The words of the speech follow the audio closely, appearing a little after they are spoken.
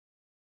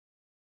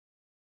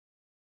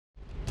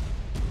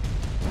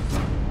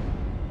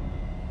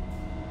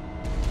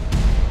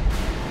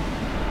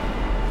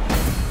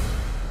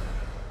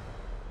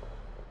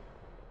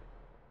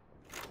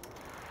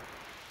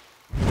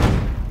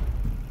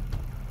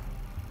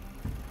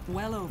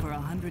Well over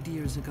 100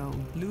 years ago,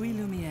 Louis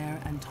Lumiere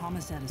and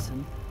Thomas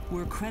Edison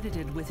were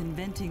credited with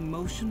inventing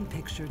motion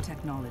picture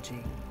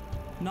technology.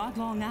 Not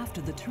long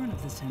after the turn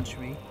of the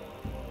century,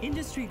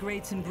 industry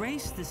greats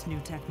embraced this new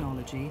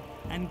technology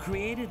and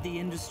created the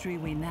industry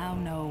we now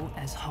know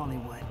as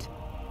Hollywood.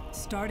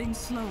 Starting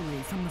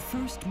slowly from the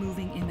first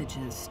moving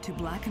images to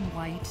black and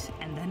white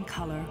and then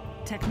color,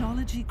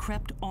 technology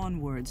crept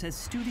onwards as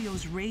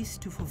studios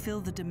raced to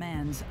fulfill the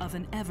demands of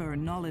an ever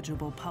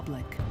knowledgeable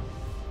public.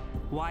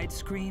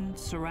 Widescreen,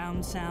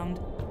 surround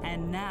sound,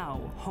 and now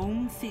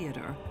home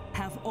theater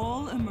have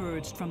all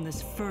emerged from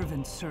this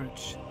fervent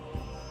search.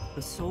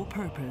 The sole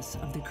purpose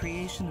of the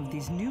creation of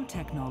these new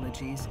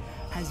technologies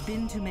has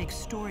been to make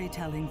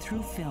storytelling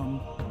through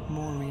film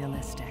more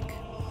realistic.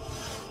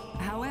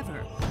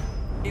 However,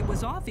 it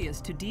was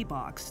obvious to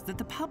D-Box that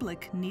the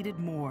public needed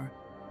more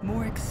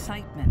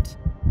excitement,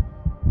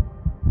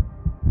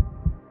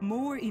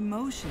 more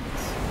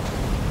emotions,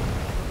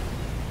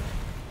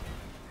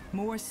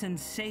 more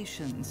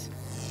sensations,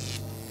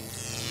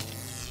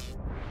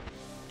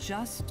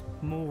 just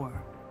more.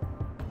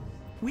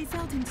 We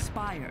felt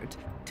inspired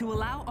to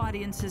allow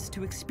audiences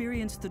to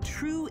experience the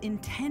true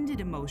intended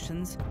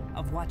emotions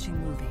of watching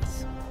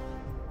movies.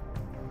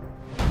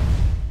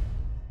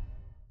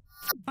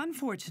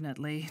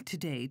 Unfortunately, to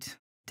date,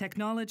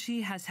 technology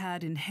has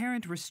had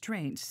inherent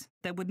restraints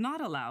that would not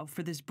allow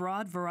for this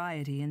broad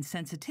variety and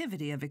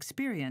sensitivity of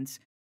experience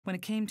when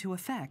it came to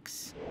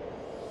effects.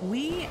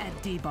 We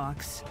at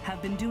D-Box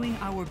have been doing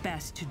our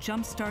best to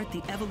jumpstart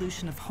the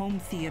evolution of home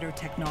theater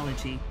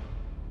technology.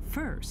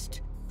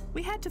 First,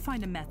 we had to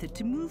find a method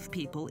to move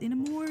people in a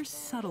more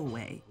subtle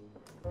way.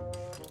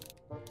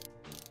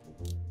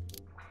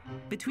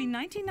 Between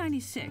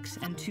 1996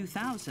 and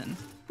 2000,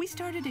 we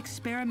started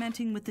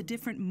experimenting with the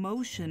different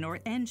motion or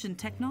engine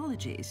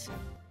technologies.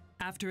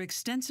 After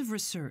extensive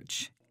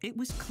research, it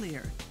was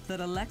clear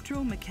that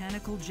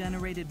electromechanical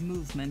generated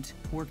movement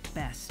worked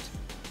best,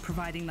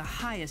 providing the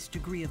highest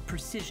degree of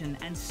precision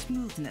and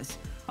smoothness,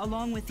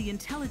 along with the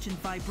intelligent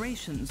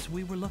vibrations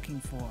we were looking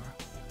for.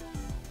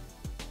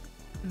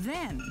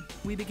 Then,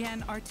 we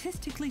began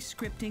artistically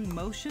scripting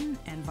motion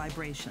and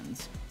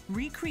vibrations,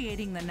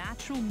 recreating the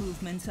natural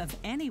movements of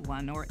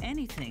anyone or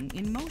anything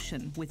in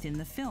motion within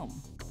the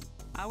film.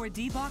 Our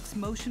D-Box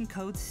motion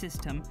code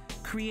system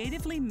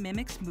creatively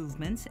mimics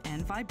movements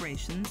and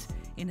vibrations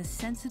in a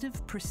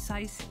sensitive,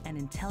 precise, and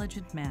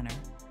intelligent manner.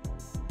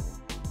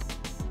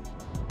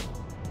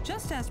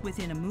 Just as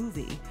within a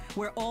movie,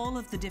 where all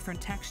of the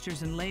different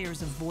textures and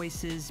layers of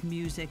voices,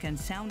 music, and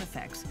sound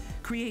effects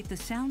create the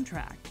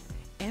soundtrack,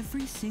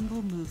 every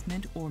single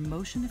movement or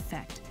motion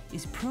effect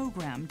is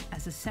programmed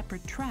as a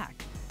separate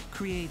track,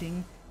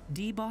 creating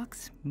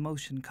D-Box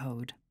motion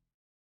code.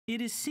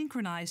 It is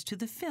synchronized to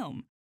the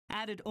film,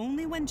 added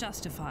only when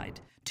justified,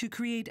 to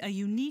create a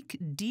unique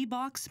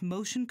D-Box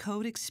motion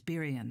code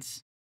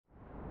experience.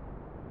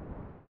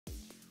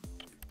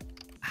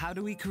 How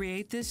do we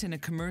create this in a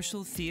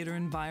commercial theater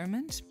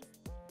environment?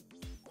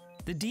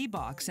 The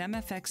D-Box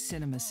MFX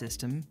cinema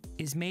system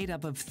is made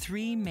up of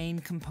three main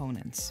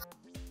components.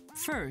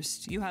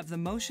 First, you have the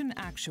motion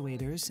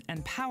actuators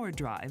and power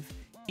drive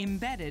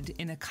embedded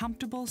in a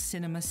comfortable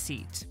cinema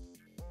seat.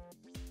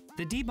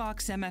 The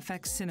D-Box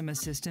MFX cinema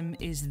system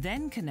is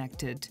then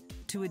connected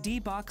to a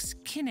D-Box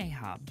Kine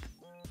hub,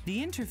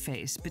 the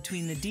interface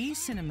between the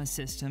D-Cinema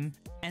system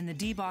and the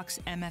D-Box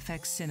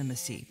MFX cinema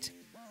seat.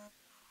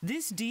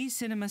 This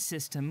D-Cinema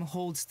system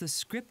holds the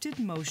scripted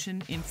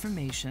motion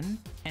information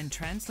and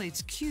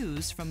translates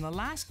cues from the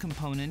last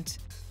component,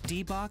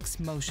 D-Box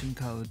motion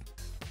code.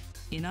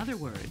 In other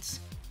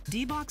words,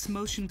 D-Box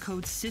motion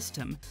code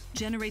system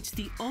generates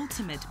the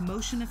ultimate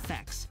motion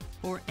effects,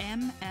 or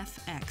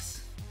MFX.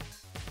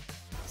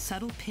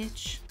 Subtle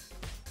pitch,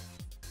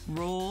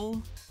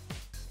 roll,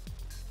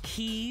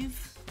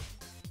 heave,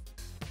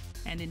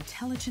 and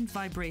intelligent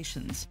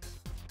vibrations,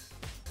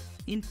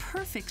 in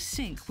perfect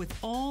sync with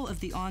all of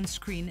the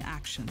on-screen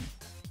action.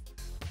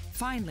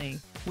 Finally,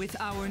 with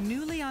our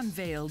newly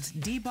unveiled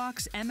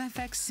D-Box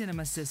MFX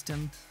cinema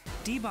system,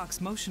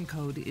 D-Box motion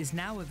code is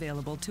now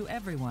available to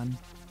everyone.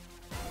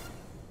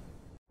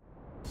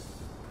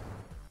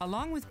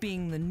 Along with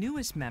being the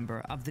newest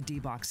member of the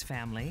D-Box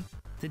family,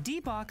 the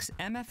D-Box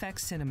MFX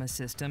cinema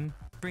system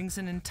brings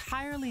an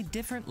entirely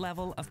different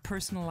level of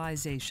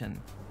personalization.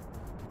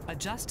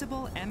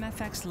 Adjustable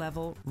MFX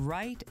level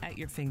right at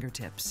your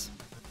fingertips.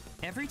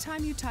 Every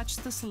time you touch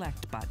the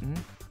select button,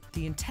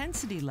 the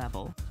intensity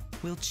level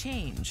will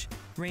change,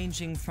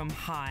 ranging from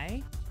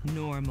high,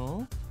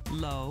 normal,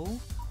 low,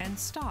 and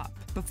stop.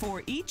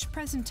 Before each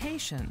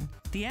presentation,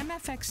 the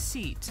MFX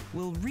seat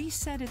will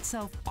reset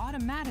itself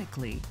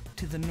automatically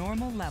to the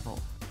normal level.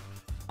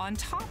 On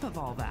top of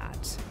all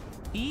that,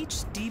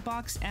 each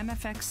D-Box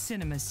MFX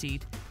cinema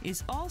seat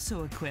is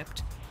also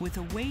equipped with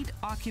a weight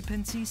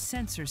occupancy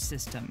sensor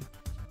system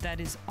that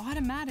is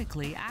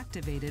automatically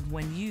activated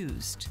when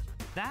used.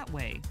 That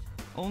way,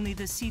 only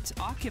the seats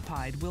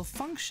occupied will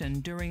function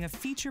during a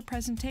feature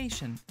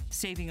presentation,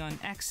 saving on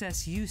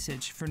excess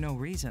usage for no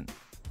reason.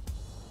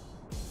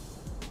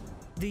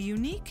 The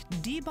unique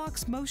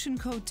D-Box motion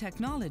code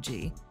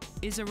technology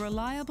is a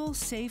reliable,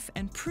 safe,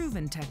 and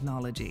proven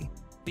technology,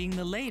 being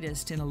the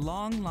latest in a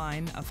long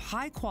line of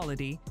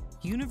high-quality,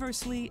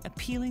 universally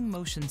appealing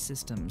motion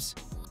systems.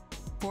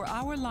 For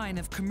our line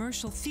of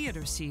commercial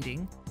theater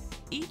seating,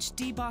 each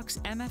D-Box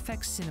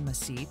MFX cinema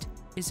seat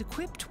is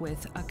equipped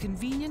with a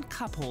convenient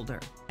cup holder,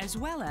 as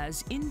well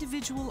as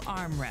individual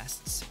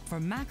armrests for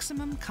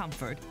maximum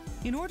comfort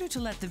in order to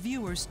let the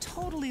viewers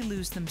totally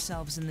lose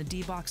themselves in the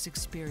D-Box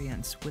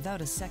experience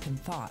without a second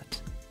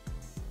thought.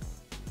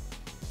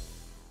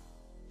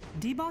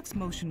 D-Box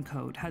Motion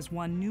Code has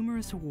won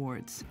numerous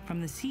awards,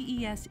 from the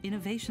CES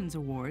Innovations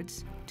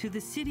Awards to the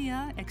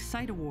CIDIA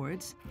Excite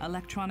Awards,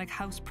 Electronic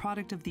House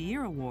Product of the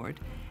Year Award,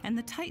 and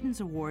the Titans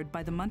Award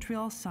by the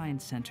Montreal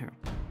Science Centre.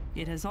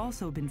 It has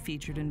also been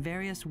featured in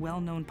various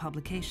well-known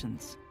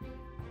publications.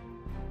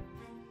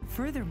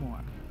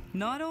 Furthermore,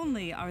 not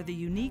only are the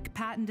unique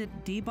patented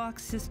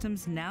D-Box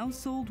systems now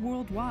sold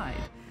worldwide,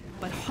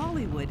 but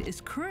Hollywood is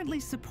currently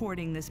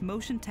supporting this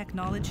motion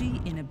technology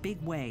in a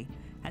big way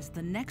as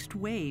the next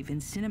wave in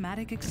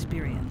cinematic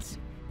experience.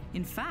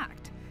 In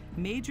fact,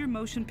 major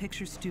motion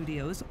picture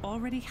studios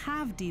already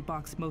have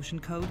D-Box motion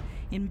code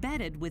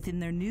embedded within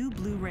their new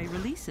Blu-ray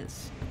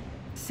releases.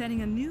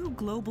 Setting a new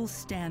global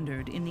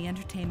standard in the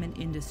entertainment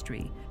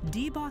industry,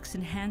 D-Box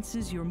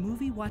enhances your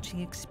movie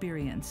watching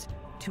experience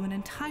to an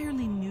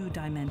entirely new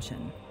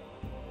dimension.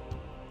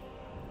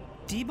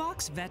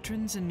 D-Box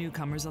veterans and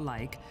newcomers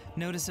alike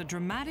notice a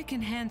dramatic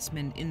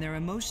enhancement in their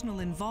emotional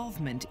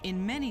involvement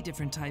in many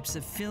different types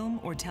of film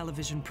or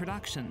television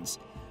productions,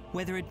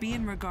 whether it be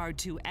in regard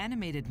to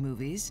animated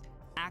movies,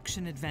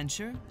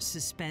 action-adventure,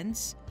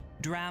 suspense,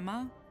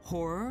 drama,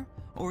 horror,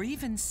 or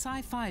even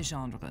sci-fi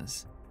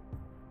genres.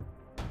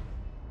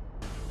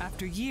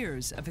 After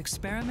years of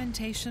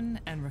experimentation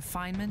and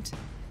refinement,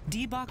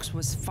 D-Box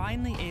was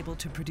finally able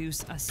to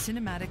produce a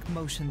cinematic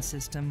motion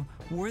system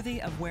worthy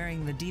of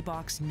wearing the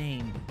D-Box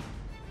name.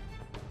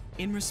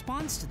 In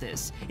response to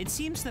this, it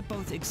seems that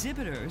both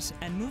exhibitors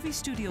and movie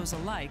studios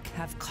alike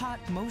have caught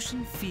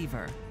motion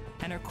fever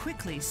and are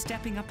quickly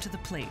stepping up to the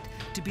plate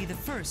to be the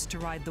first to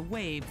ride the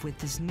wave with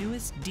this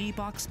newest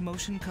D-Box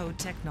motion code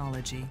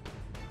technology.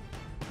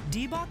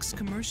 D-Box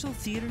commercial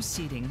theater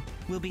seating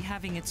will be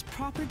having its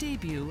proper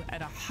debut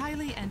at a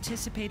highly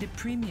anticipated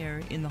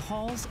premiere in the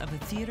halls of a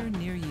theater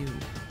near you.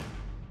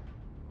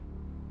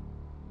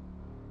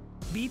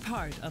 Be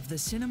part of the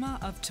cinema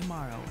of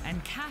tomorrow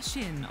and cash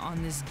in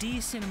on this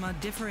D-Cinema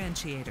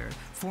differentiator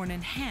for an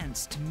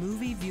enhanced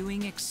movie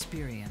viewing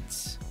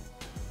experience.